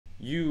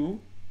You,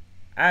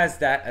 as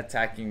that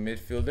attacking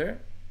midfielder,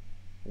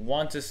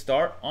 want to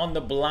start on the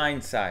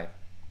blind side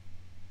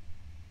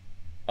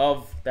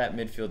of that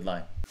midfield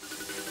line.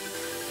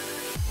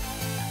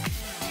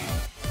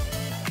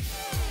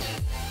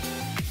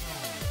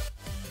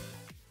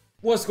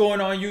 What's going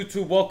on,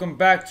 YouTube? Welcome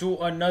back to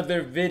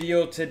another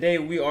video. Today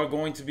we are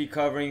going to be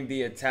covering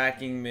the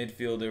attacking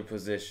midfielder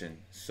position.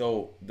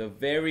 So the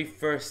very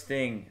first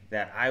thing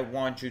that I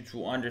want you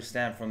to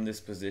understand from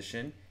this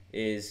position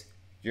is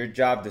your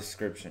job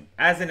description.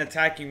 As an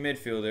attacking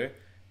midfielder,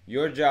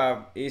 your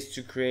job is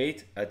to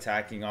create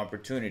attacking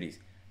opportunities.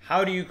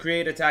 How do you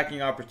create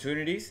attacking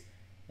opportunities?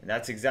 And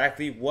that's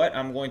exactly what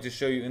I'm going to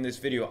show you in this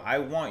video. I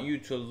want you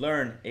to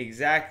learn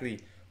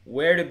exactly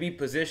where to be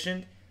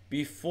positioned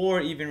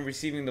before even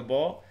receiving the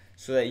ball,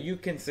 so that you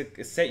can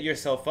set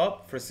yourself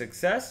up for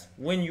success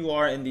when you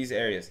are in these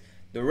areas.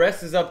 The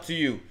rest is up to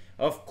you.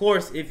 Of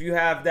course, if you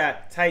have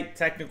that tight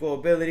technical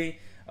ability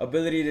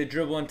to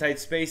dribble in tight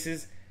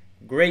spaces,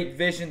 great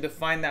vision to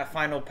find that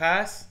final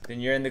pass, then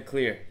you're in the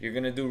clear. You're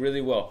gonna do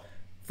really well.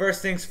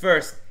 First things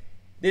first,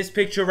 this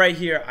picture right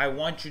here, I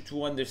want you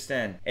to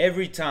understand,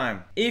 every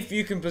time, if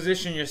you can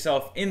position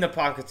yourself in the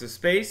pockets of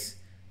space,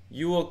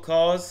 you will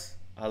cause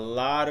a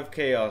lot of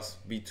chaos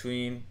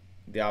between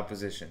the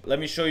opposition. Let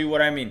me show you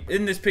what I mean.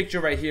 In this picture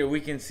right here, we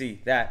can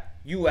see that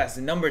you as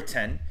the number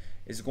 10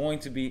 is going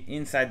to be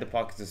inside the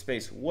pockets of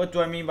space. What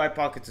do I mean by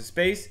pockets of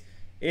space?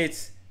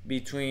 It's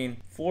between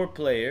 4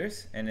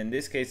 players, and in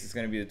this case it's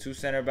going to be the 2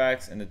 center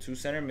backs and the 2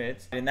 center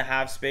mids. In the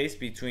half space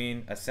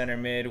between a center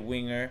mid,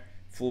 winger,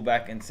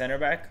 fullback, and center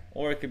back,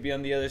 or it could be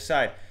on the other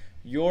side.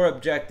 Your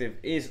objective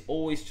is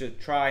always to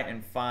try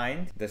and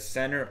find the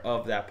center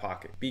of that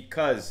pocket,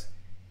 because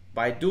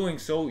by doing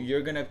so,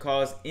 you're going to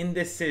cause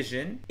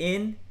indecision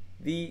in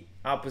the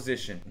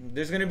opposition.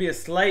 There's going to be a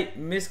slight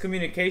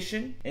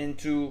miscommunication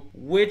into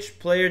which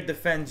player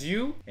defends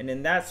you, and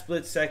in that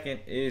split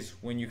second is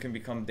when you can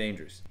become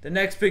dangerous. The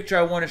next picture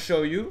I want to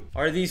show you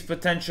are these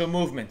potential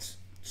movements.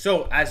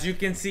 So as you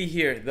can see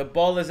here, the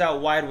ball is out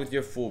wide with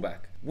your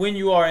fullback. When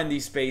you are in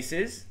these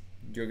spaces,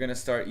 you're going to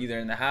start either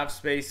in the half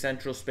space,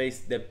 central space,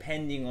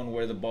 depending on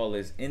where the ball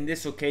is. In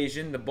this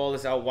occasion, the ball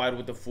is out wide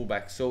with the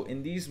fullback. So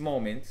in these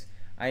moments,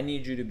 I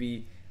need you to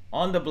be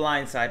on the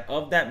blind side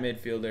of that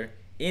midfielder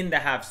in the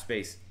half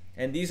space.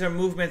 And these are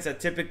movements that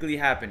typically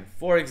happen.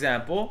 For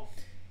example,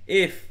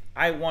 if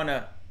I want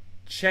to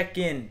check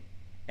in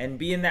and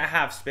be in that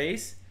half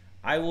space,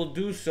 I will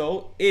do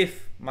so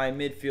if my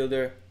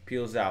midfielder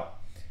peels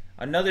out.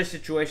 Another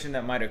situation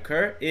that might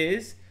occur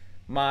is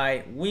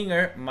my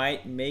winger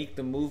might make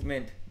the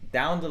movement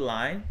down the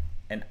line,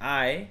 and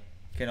I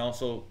can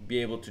also be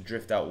able to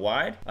drift out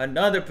wide.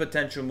 Another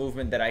potential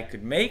movement that I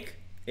could make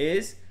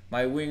is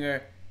my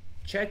winger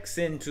checks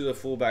into the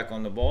fullback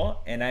on the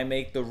ball and I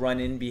make the run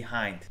in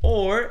behind.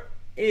 Or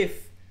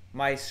if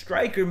my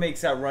striker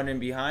makes that run in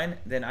behind,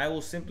 then I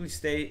will simply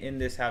stay in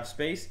this half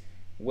space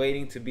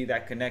waiting to be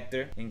that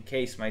connector in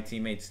case my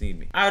teammates need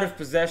me. Out of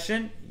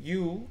possession,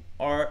 you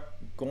are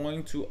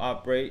going to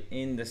operate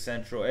in the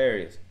central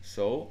areas.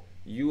 So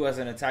you as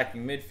an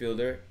attacking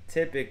midfielder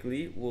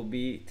typically will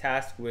be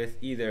tasked with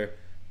either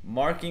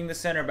marking the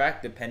center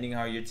back, depending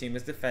how your team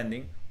is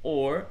defending,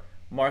 or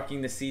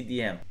marking the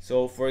CDM.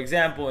 So for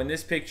example, in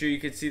this picture, you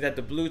can see that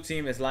the blue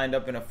team is lined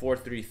up in a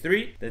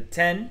 4-3-3. The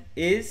 10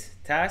 is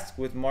tasked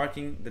with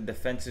marking the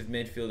defensive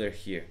midfielder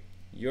here.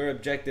 Your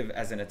objective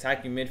as an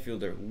attacking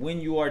midfielder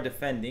when you are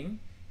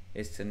defending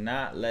is to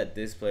not let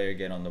this player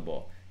get on the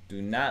ball.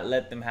 Do not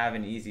let them have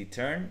an easy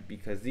turn,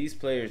 because these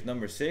players,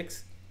 number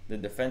 6, the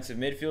defensive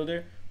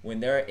midfielder,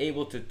 when they're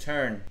able to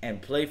turn and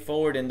play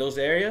forward in those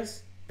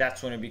areas,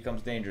 that's when it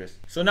becomes dangerous.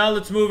 So now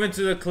let's move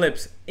into the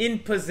clips. In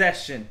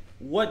possession,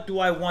 what do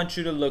I want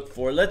you to look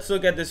for? Let's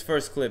look at this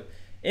first clip.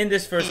 In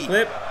this first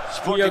clip,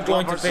 we are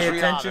going to pay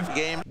attention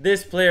to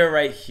this player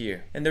right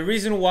here. And the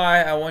reason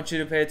why I want you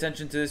to pay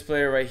attention to this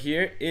player right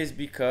here is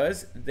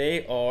because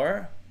they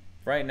are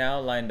right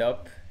now lined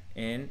up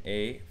in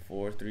a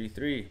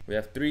 4-3-3. We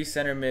have 3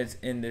 center mids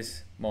in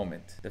this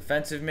moment.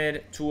 Defensive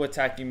mid, 2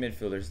 attacking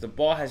midfielders. The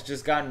ball has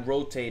just gotten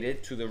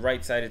rotated to the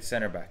right-sided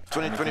center back.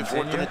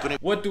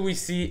 What do we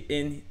see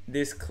in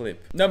this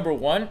clip? Number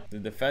 1, the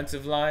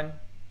defensive line,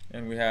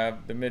 and we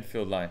have the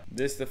midfield line.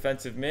 This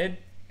defensive mid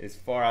is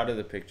far out of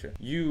the picture.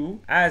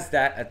 You, as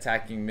that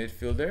attacking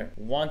midfielder,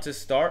 want to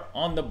start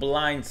on the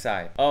blind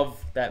side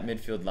of that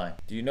midfield line.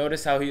 Do you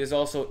notice how he is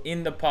also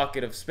in the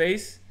pocket of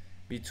space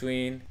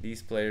between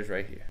these players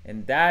right here?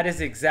 And that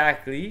is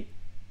exactly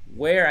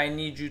where I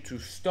need you to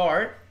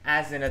start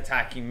as an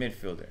attacking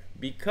midfielder,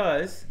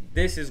 because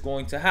this is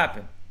going to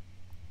happen.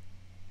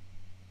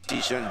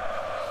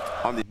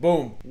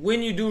 Boom.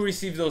 When you do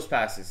receive those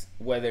passes,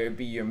 whether it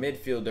be your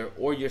midfielder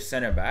or your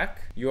center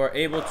back, you are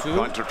able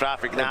to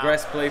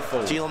progress play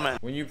forward.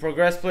 When you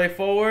progress play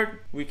forward,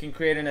 we can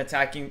create an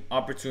attacking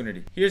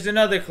opportunity. Here's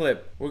another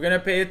clip. We're going to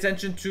pay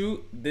attention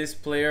to this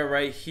player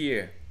right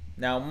here.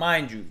 Now,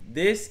 mind you,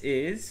 this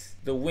is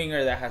the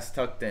winger that has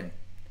tucked in,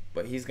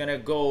 but he's going to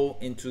go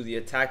into the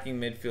attacking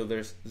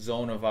midfielder's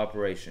zone of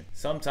operation.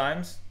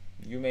 Sometimes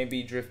You may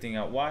be drifting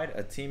out wide,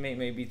 a teammate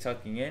may be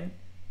tucking in,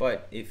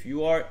 but if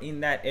you are in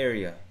that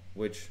area,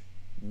 which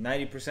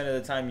 90% of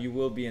the time you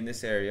will be in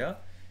this area,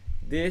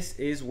 this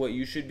is what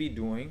you should be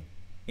doing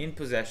in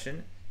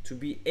possession to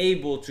be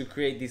able to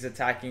create these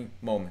attacking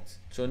moments.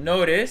 So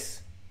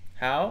notice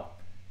how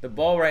the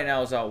ball right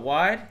now is out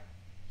wide.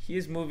 He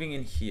is moving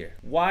in here.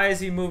 Why is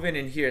he moving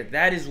in here?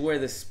 That is where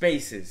the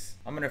space is.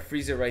 I'm going to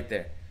freeze it right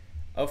there.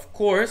 Of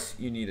course,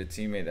 you need a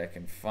teammate that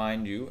can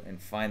find you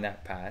and find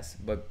that pass.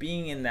 But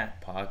being in that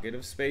pocket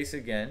of space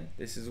again,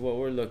 this is what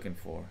we're looking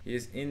for. He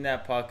is in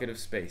that pocket of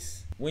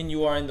space. When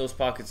you are in those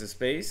pockets of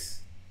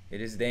space,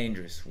 it is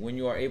dangerous. When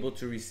you are able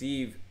to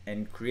receive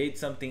and create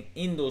something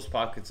in those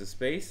pockets of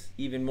space,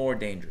 even more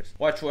dangerous.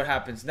 Watch what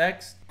happens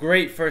next.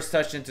 Great first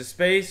touch into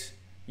space.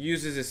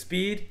 Uses his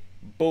speed.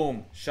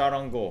 Boom. Shot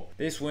on goal.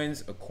 This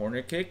wins a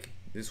corner kick.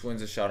 This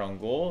wins a shot on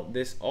goal.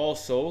 This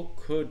also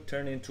could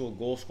turn into a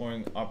goal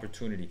scoring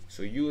opportunity.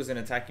 So you as an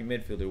attacking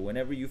midfielder,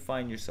 whenever you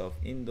find yourself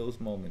in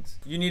those moments,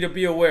 you need to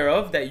be aware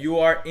of that you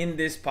are in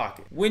this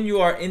pocket. When you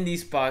are in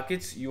these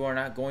pockets, you are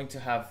not going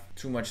to have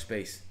too much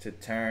space to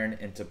turn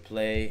and to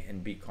play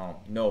and be calm.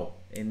 No,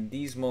 in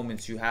these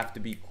moments, you have to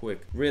be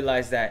quick.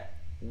 Realize that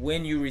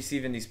when you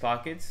receive in these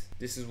pockets,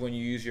 this is when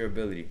you use your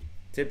ability.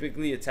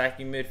 Typically,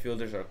 attacking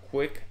midfielders are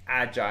quick,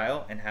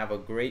 agile, and have a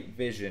great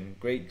vision,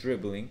 great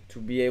dribbling to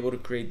be able to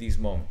create these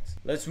moments.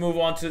 Let's move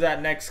on to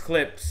that next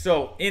clip.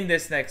 So in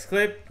this next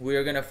clip, we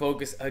are going to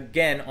focus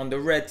again on the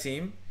red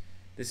team.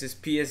 This is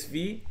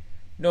PSV.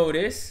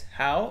 Notice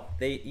how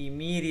they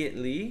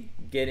immediately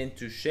get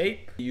into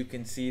shape. You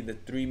can see the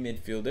three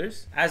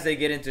midfielders. As they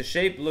get into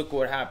shape, look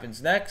what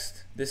happens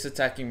next. This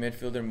attacking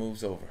midfielder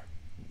moves over.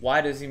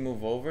 Why does he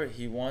move over?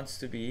 He wants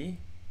to be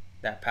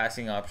that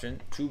passing option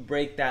to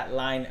break that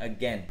line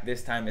again.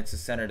 This time it's a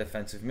center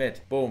defensive mid.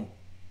 Boom.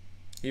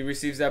 He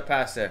receives that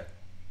pass there.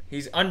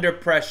 He's under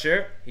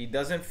pressure. He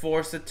doesn't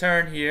force a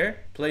turn here.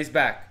 Plays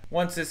back.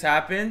 Once this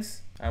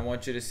happens, I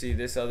want you to see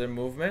this other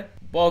movement.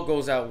 Ball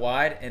goes out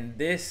wide and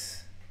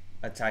this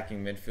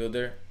attacking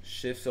midfielder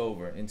shifts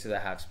over into the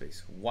half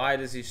space. Why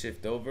does he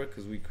shift over?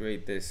 Because we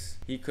create this.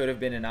 He could have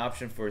been an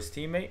option for his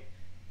teammate.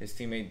 His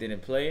teammate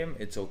didn't play him.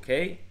 It's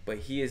okay, but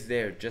he is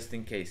there just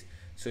in case.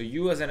 So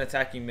you as an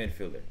attacking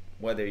midfielder,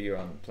 whether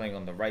you're playing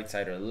on the right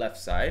side or the left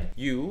side,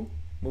 you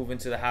move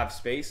into the half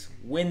space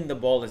when the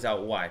ball is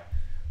out wide.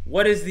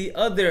 What is the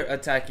other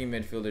attacking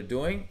midfielder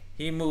doing?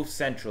 He moves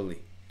centrally.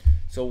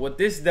 So what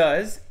this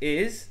does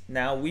is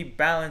now we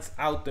balance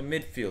out the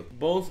midfield.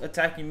 Both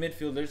attacking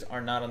midfielders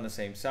are not on the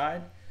same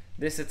side.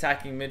 This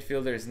attacking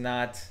midfielder is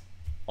not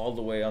all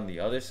the way on the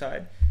other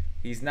side.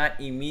 He's not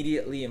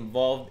immediately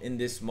involved in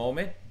this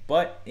moment,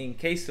 but in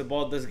case the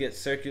ball does get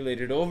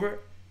circulated over,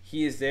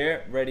 he is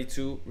there ready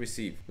to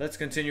receive. Let's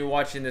continue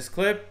watching this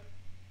clip.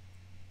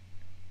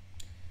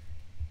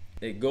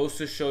 It goes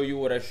to show you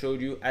what I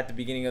showed you at the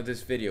beginning of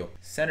this video.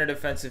 Center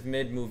defensive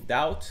mid moved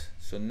out.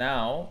 So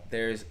now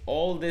there's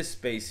all this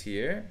space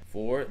here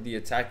for the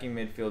attacking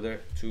midfielder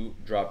to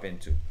drop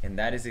into. And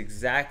that is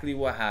exactly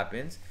what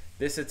happens.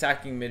 This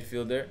attacking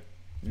midfielder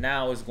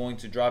now is going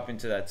to drop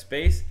into that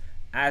space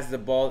as the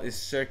ball is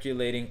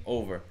circulating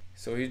over.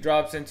 So he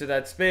drops into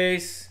that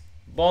space.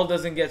 Ball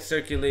doesn't get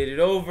circulated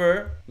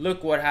over.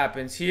 Look what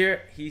happens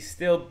here. He's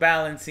still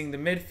balancing the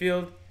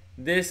midfield.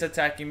 This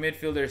attacking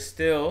midfielder is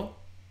still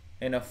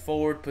in a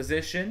forward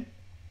position.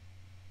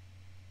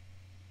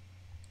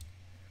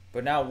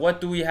 But now what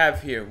do we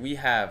have here? We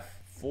have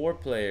 4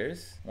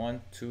 players.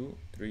 1, 2,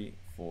 3,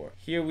 4.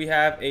 Here we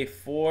have a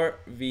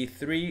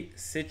 4v3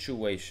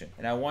 situation.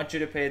 And I want you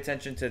to pay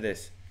attention to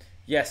this.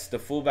 Yes, the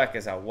fullback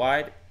is out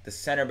wide. The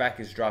center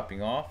back is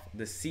dropping off.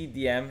 The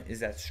CDM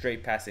is that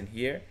straight pass in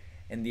here.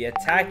 And the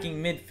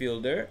attacking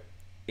midfielder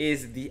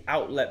is the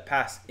outlet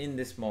pass in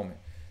this moment.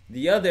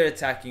 The other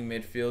attacking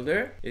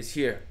midfielder is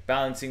here,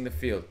 balancing the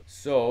field.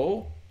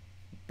 So,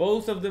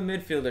 both of the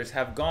midfielders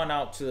have gone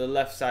out to the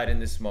left side in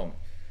this moment.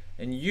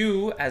 And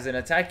you, as an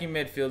attacking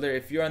midfielder,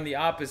 if you're on the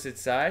opposite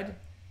side,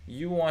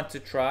 you want to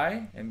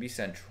try and be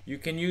central. You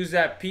can use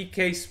that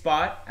PK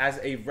spot as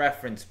a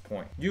reference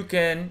point. You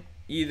can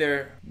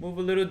either move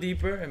a little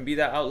deeper and be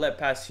that outlet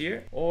pass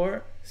here,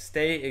 or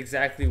stay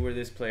exactly where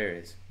this player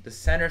is. The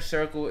center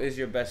circle is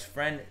your best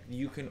friend.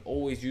 You can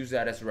always use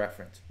that as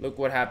reference. Look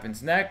what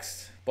happens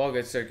next. Ball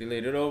gets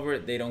circulated over.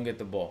 They don't get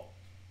the ball.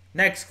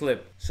 Next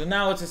clip. So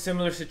now it's a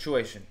similar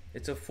situation.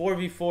 It's a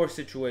 4v4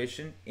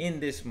 situation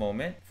in this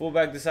moment.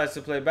 Fullback decides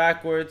to play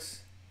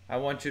backwards. I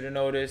want you to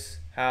notice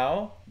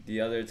how the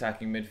other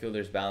attacking midfielder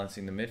is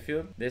balancing the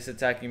midfield. This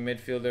attacking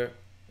midfielder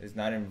is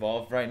not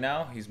involved right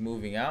now. He's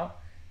moving out.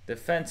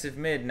 Defensive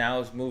mid now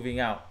is moving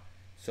out.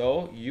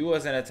 So you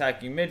as an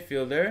attacking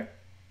midfielder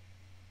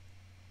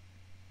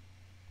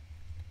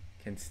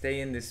can stay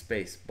in this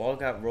space. Ball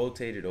got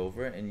rotated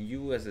over and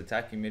you as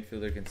attacking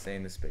midfielder can stay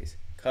in the space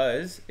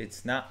because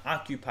it's not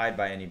occupied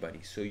by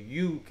anybody. So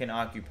you can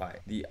occupy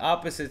it. The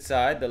opposite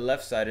side, the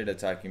left-sided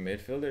attacking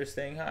midfielder is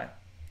staying high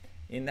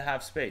in the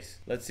half space.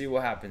 Let's see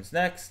what happens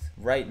next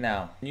right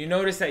now. You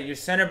notice that your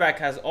center back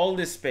has all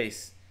this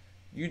space.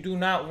 You do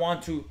not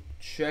want to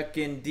check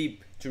in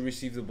deep to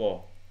receive the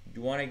ball.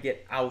 You want to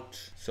get out.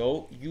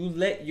 So you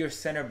let your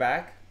center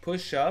back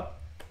push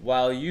up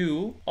while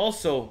you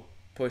also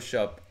push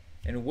up.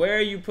 And where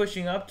are you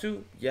pushing up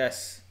to?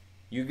 Yes,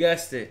 you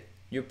guessed it.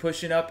 You're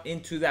pushing up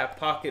into that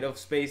pocket of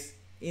space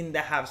in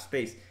the half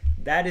space.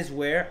 That is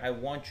where I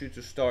want you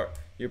to start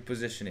your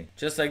positioning.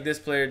 Just like this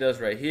player does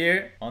right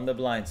here on the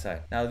blind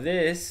side. Now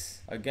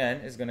this,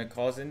 again, is going to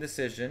cause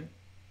indecision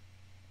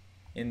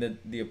in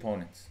the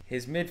opponents.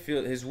 His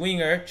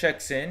winger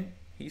checks in.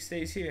 He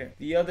stays here.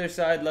 The other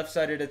side,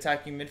 left-sided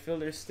attacking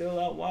midfielder is still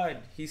out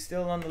wide. He's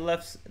still on the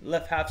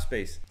left half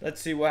space.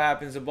 Let's see what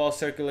happens. The ball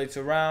circulates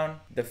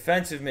around.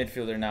 Defensive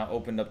midfielder now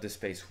opened up the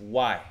space.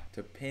 Why?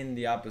 To pin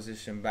the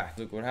opposition back.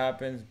 Look what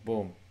happens.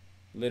 Boom.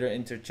 Little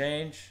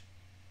interchange.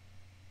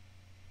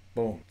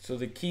 Boom. So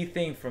the key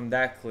thing from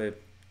that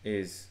clip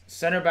is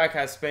center back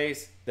has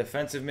space,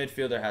 defensive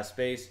midfielder has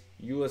space.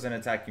 You as an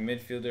attacking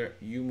midfielder,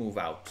 you move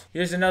out.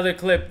 Here's another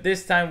clip.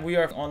 This time we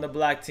are on the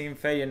black team,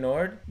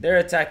 Feyenoord. They're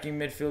attacking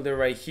midfielder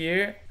right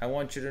here. I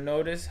want you to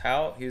notice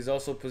how he's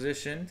also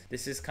positioned.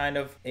 This is kind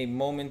of a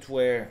moment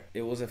where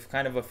it was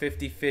kind of a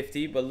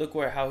 50-50, but look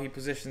how he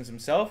positions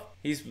himself.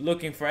 He's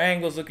looking for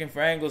angles.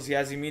 He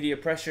has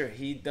immediate pressure.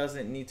 He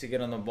doesn't need to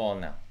get on the ball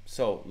now.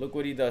 So look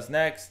what he does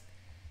next.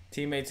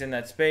 Teammates in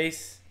that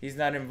space. He's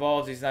not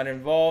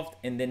involved.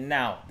 And then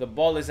now the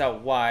ball is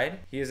out wide.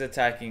 He is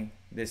attacking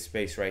this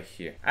space right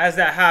here. As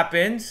that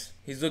happens,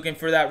 he's looking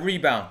for that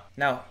rebound.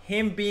 Now,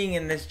 him being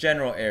in this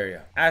general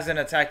area, as an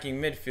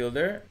attacking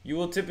midfielder, you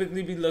will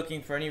typically be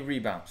looking for any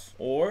rebounds,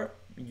 or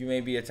you may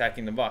be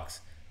attacking the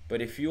box.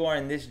 But if you are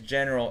in this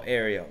general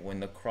area when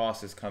the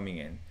cross is coming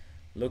in,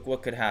 look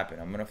what could happen.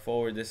 I'm going to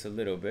forward this a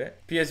little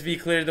bit. PSV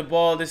cleared the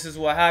ball. This is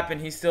what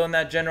happened. He's still in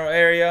that general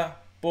area.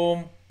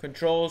 Boom.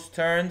 Controls,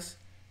 turns,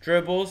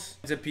 dribbles.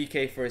 It's a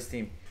PK for his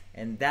team.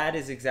 And that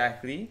is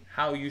exactly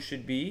how you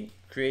should be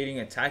creating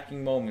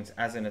attacking moments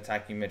as an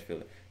attacking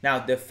midfielder. Now,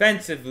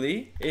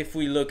 defensively, if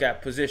we look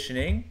at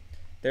positioning,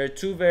 there are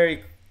two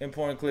very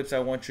important clips I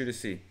want you to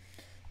see.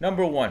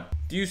 Number one,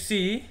 do you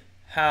see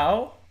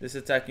how this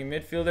attacking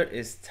midfielder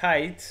is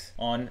tight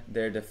on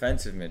their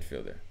defensive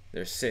midfielder?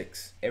 They're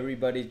 6.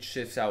 Everybody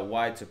shifts out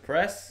wide to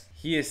press.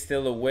 He is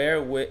still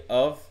aware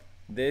of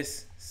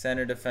this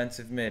center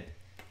defensive mid.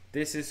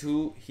 This is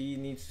who he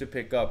needs to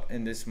pick up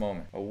in this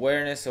moment.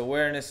 Awareness.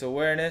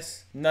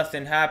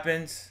 Nothing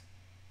happens.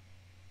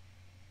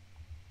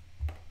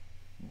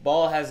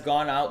 Ball has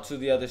gone out to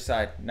the other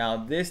side. Now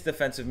this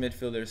defensive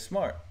midfielder is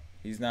smart.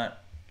 He's not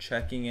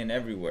checking in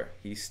everywhere.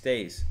 He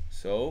stays.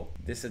 So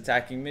this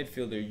attacking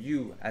midfielder,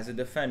 you as a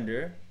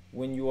defender,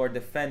 when you are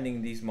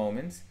defending these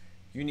moments,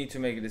 you need to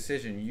make a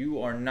decision.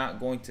 You are not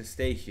going to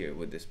stay here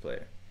with this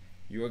player.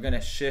 You are going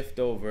to shift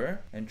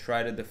over and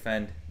try to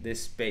defend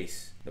this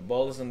space. The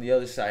ball is on the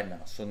other side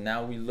now. So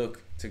now we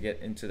look to get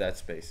into that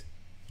space.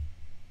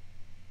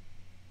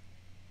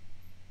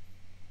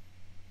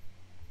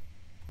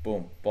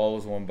 Boom. Ball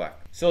was won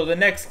back. So the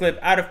next clip,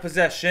 out of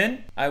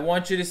possession, I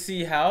want you to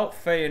see how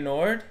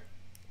Feyenoord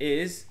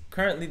is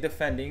currently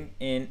defending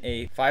in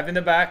a 5 in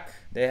the back.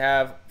 They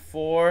have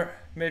 4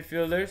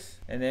 midfielders,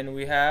 and then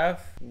we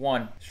have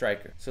 1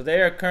 striker. So they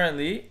are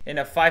currently in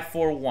a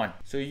 5-4-1.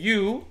 So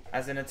you,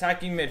 as an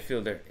attacking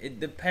midfielder,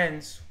 it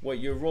depends what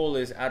your role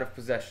is out of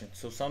possession.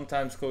 So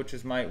sometimes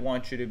coaches might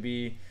want you to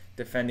be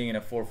defending in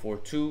a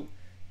 4-4-2.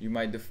 You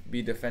might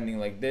be defending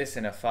like this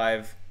in a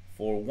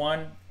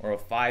 5-4-1 or a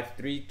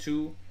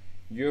 5-3-2.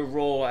 Your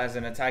role as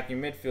an attacking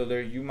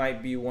midfielder, you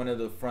might be one of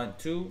the front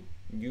 2.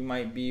 You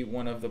might be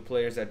one of the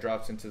players that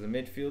drops into the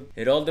midfield.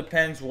 It all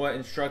depends what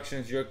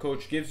instructions your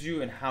coach gives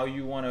you and how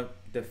you want to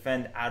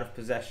defend out of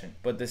possession.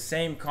 But the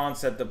same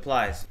concept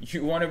applies.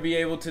 You want to be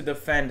able to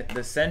defend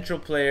the central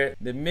player.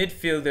 The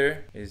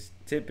midfielder is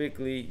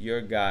typically your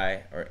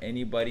guy, or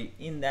anybody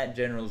in that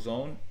general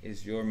zone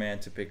is your man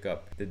to pick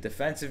up. The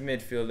defensive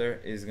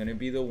midfielder is going to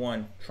be the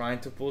one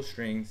trying to pull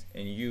strings,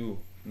 and you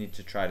need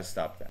to try to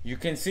stop that. You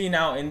can see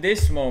now in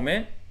this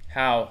moment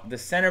how the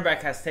center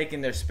back has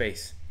taken their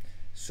space.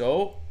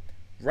 So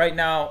right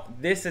now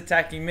this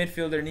attacking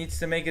midfielder needs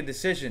to make a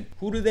decision.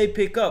 Who do they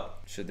pick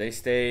up? Should they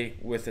stay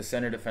with the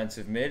center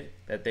defensive mid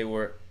that they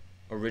were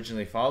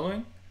originally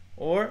following,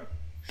 or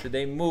should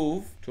they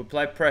move to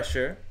apply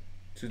pressure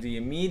to the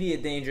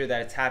immediate danger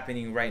that's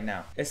happening right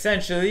now?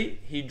 Essentially,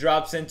 he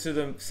drops into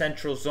the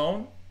central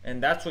zone,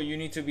 and that's what you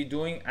need to be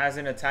doing as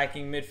an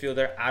attacking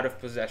midfielder out of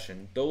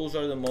possession. Those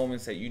are the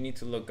moments that you need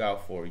to look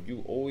out for.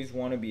 You always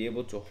want to be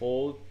able to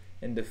hold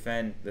and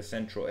defend the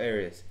central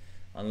areas.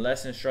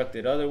 Unless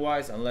instructed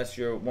otherwise, unless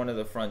you're one of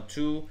the front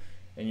 2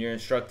 and you're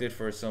instructed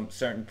for some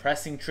certain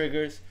pressing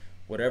triggers,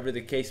 whatever the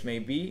case may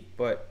be.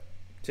 But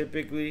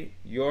typically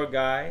your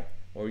guy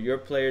or your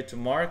player to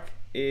mark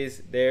is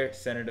their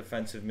center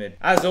defensive mid.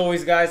 As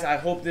always, guys, I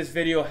hope this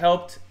video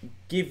helped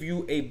give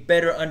you a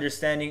better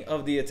understanding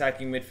of the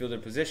attacking midfielder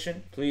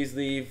position. Please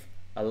leave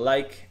a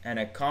like and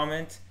a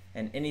comment,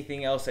 and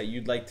anything else that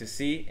you'd like to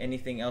see,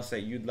 anything else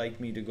that you'd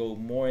like me to go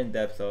more in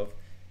depth of,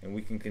 and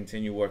we can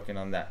continue working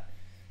on that.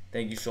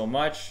 Thank you so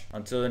much.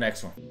 Until the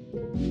next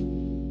one.